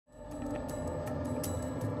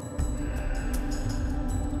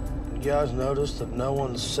You guys noticed that no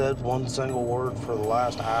one said one single word for the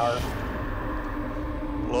last hour?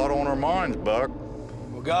 A lot on our minds, Buck.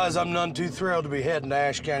 Well, guys, I'm none too thrilled to be heading to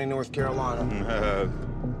Ashe County, North Carolina.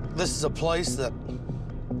 This is a place that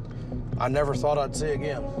I never thought I'd see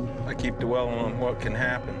again. I keep dwelling on what can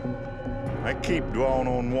happen. I keep dwelling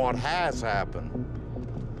on what has happened.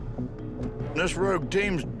 This rogue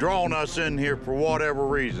team's drawn us in here for whatever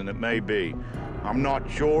reason it may be. I'm not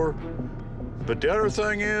sure. But the other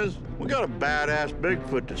thing is, we got a badass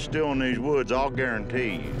Bigfoot that's still in these woods, I'll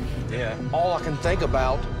guarantee you. Yeah. All I can think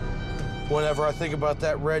about whenever I think about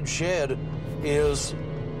that red shed is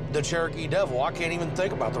the Cherokee Devil. I can't even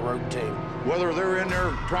think about the rogue team. Whether they're in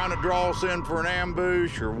there trying to draw us in for an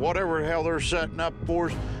ambush or whatever the hell they're setting up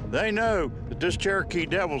for us, they know that this Cherokee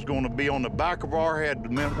Devil's gonna be on the back of our head the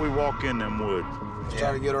minute we walk in them woods. Let's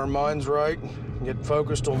try to get our minds right, get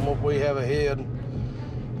focused on what we have ahead,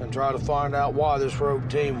 and try to find out why this rogue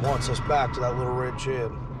team wants us back to that little red shed.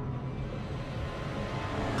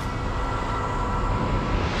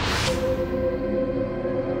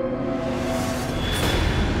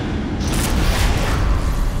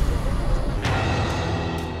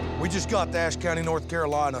 We just got to Ashe County, North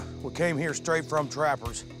Carolina. We came here straight from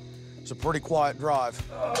Trappers. It's a pretty quiet drive.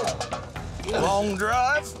 Long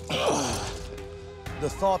drive. The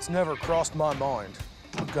thoughts never crossed my mind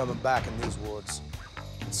of coming back in these woods.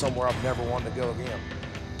 It's somewhere I've never wanted to go again.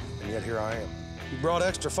 And yet here I am. You brought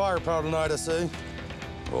extra firepower tonight, I see.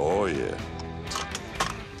 Oh, yeah.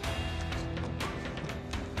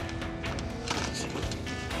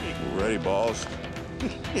 We're ready, boss.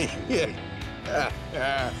 Yeah.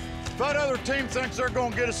 If that other team thinks they're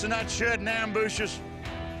gonna get us in that shed and ambush us,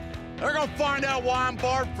 they're gonna find out why I'm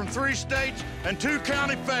barred from 3 states and 2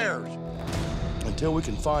 county fairs. Until we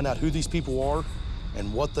can find out who these people are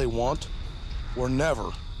and what they want, we're never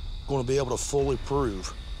going to be able to fully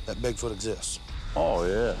prove that Bigfoot exists. Oh,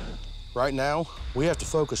 yeah. Right now, we have to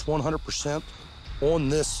focus 100% on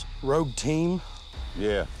this rogue team.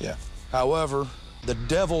 Yeah. Yeah. However, the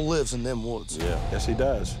devil lives in them woods. Yeah. Yes, he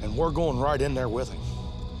does. And we're going right in there with him.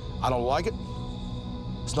 I don't like it.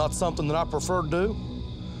 It's not something that I prefer to do.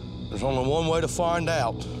 There's only one way to find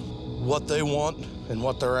out what they want and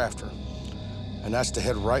what they're after. And that's to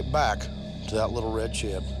head right back to that little red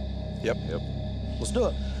shed. Yep. Let's do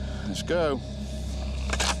it. Let's go.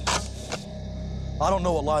 I don't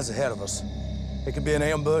know what lies ahead of us. It could be an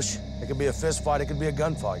ambush, it could be a fist fight, it could be a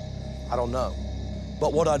gunfight. I don't know.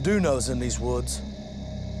 But what I do know is in these woods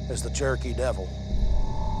is the Cherokee Devil.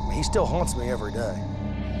 I mean, he still haunts me every day.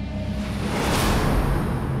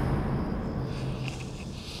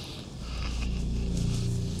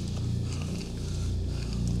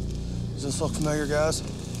 Does this look familiar, guys?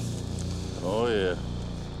 Oh, yeah.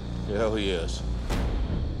 Hell yes.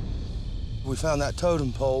 We found that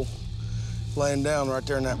totem pole laying down right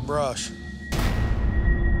there in that brush.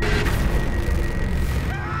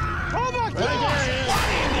 Oh my God!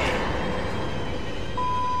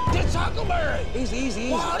 It's Huckleberry! Easy.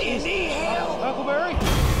 What in the hell? Huckleberry?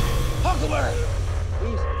 Huckleberry!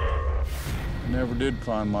 Never did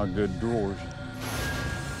find my good drawers.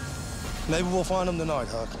 Maybe we'll find them tonight,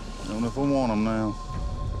 Huck. Don't know if I want them now.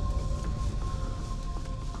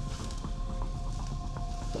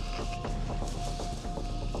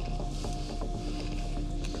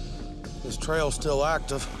 This trail's still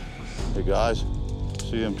active. Hey, guys.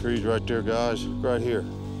 See them trees right there, guys? Right here.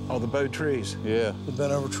 All the bow trees. Yeah. The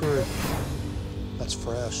bent over tree. That's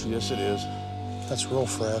fresh. Yes, it is. That's real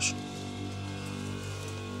fresh.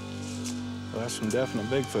 Well, that's some definite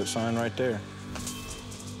Bigfoot sign right there.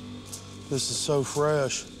 This is so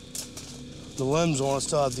fresh. The limbs on it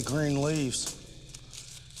still have the green leaves.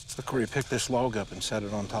 Look where he picked this log up and set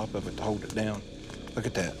it on top of it to hold it down. Look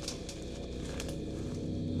at that.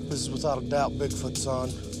 This is without a doubt Bigfoot's son.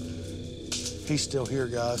 He's still here,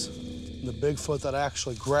 guys. The Bigfoot that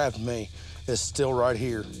actually grabbed me is still right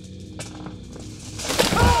here.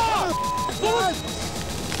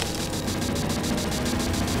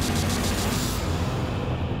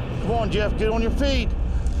 Come on, Jeff, get on your feet.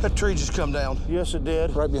 That tree just come down. Yes, it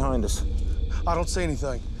did. Right behind us. I don't see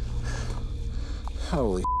anything.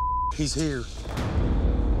 Holy He's here.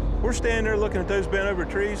 We're standing there looking at those bent over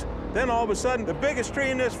trees. Then all of a sudden, the biggest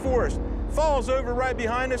tree in this forest falls over right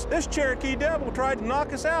behind us. This Cherokee Devil tried to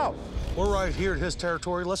knock us out. We're right here at his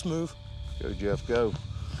territory. Let's move. Go, Jeff, go.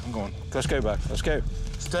 I'm going. Let's go, Buck. Let's go.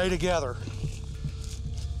 Stay together.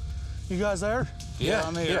 You guys there? Yeah,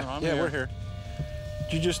 I'm here. Yeah, we're here.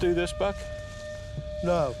 Did you just do this, Buck?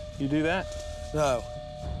 No. You do that? No.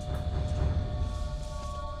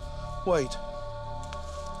 Wait.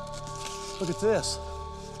 Look at this.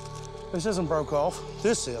 This isn't broke off.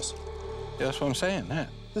 This is. That's what I'm saying, that.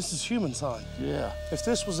 This is human sign. Yeah. If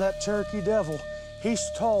this was that Cherokee Devil, he's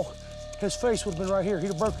tall, his face would have been right here. He'd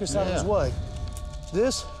have broke this out of his way.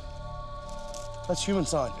 That's human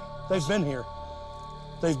sign. They've been here.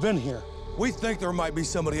 They've been here. We think there might be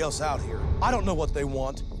somebody else out here. I don't know what they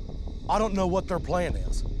want. I don't know what their plan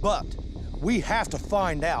is, but we have to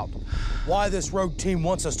find out why this rogue team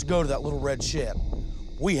wants us to go to that little red shed.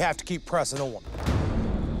 We have to keep pressing on.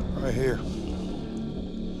 Right here.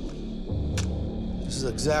 This is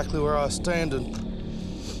exactly where I was standing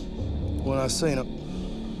when I seen it.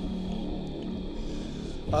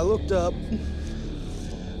 I looked up,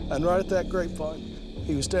 and right at that grapevine,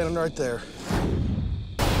 he was standing right there.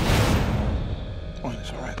 Oh,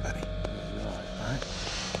 it's all right, buddy. All right.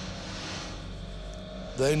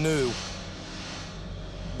 They knew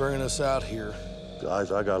bringing us out here.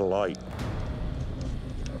 Guys, I got a light.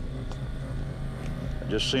 I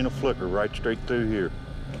just seen a flicker right straight through here.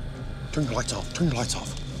 Turn your lights off. Turn your lights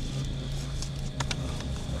off.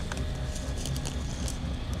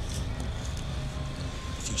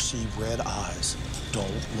 If you see red eyes,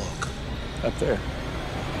 don't look. Up there.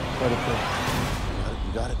 Right up there.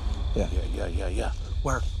 You got it? Yeah. Yeah.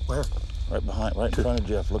 Where? Right behind, right in front of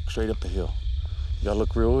Jeff. Look straight up the hill. You gotta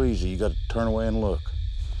look real easy. You gotta turn away and look.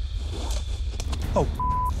 Oh,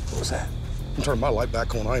 what was that? I'm turning my light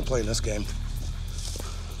back on. I ain't playing this game.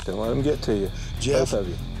 Don't let them get to you. Jeff, both of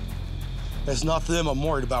you. It's not them I'm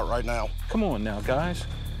worried about right now. Come on now, guys.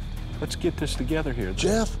 Let's get this together here.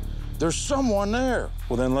 Jeff, there's someone there.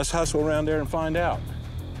 Well, then let's hustle around there and find out.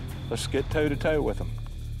 Let's get toe-to-toe with them.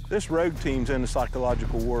 This rogue team's into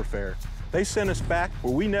psychological warfare. They sent us back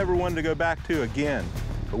where we never wanted to go back to again.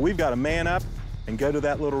 But we've got to man up and go to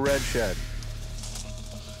that little red shed.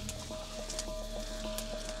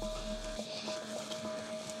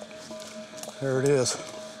 There it is.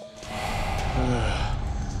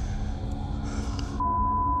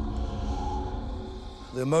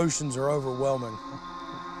 The emotions are overwhelming.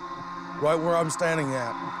 Right where I'm standing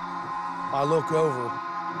at, I look over,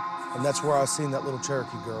 and that's where I seen that little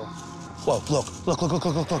Cherokee girl. Whoa, look.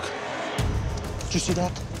 Did you see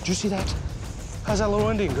that? Did you see that? How's that little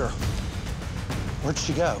Indian girl? Where'd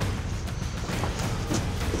she go?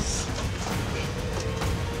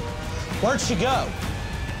 Where'd she go?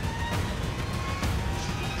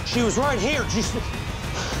 She was right here. Did you see?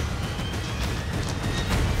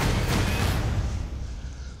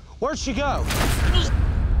 Where'd she go?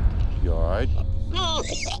 You all right?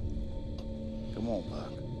 Come on,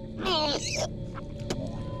 Buck. Come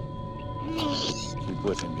on. Keep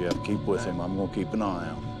with him, Jeff. Keep with him. I'm gonna keep an eye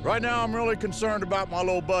out. Right now, I'm really concerned about my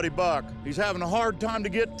little buddy Buck. He's having a hard time to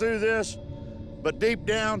get through this, but deep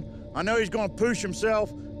down, I know he's gonna push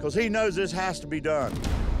himself because he knows this has to be done.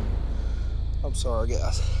 I'm sorry,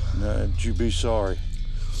 guys. No, don't you be sorry.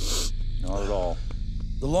 Not at all.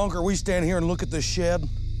 The longer we stand here and look at this shed,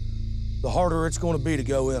 the harder it's going to be to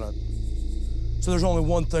go in it. So there's only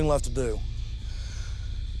one thing left to do.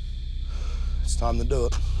 It's time to do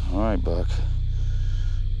it. All right, Buck.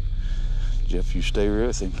 Jeff, you stay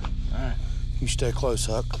with him. All right. You stay close,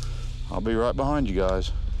 Huck. I'll be right behind you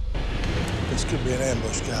guys. This could be an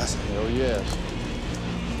ambush, guys. Hell yes.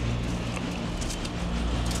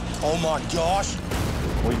 Oh my gosh.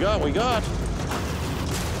 We got.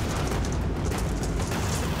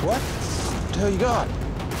 What? What the hell you got?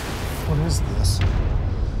 What is this?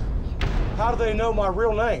 How do they know my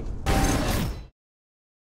real name?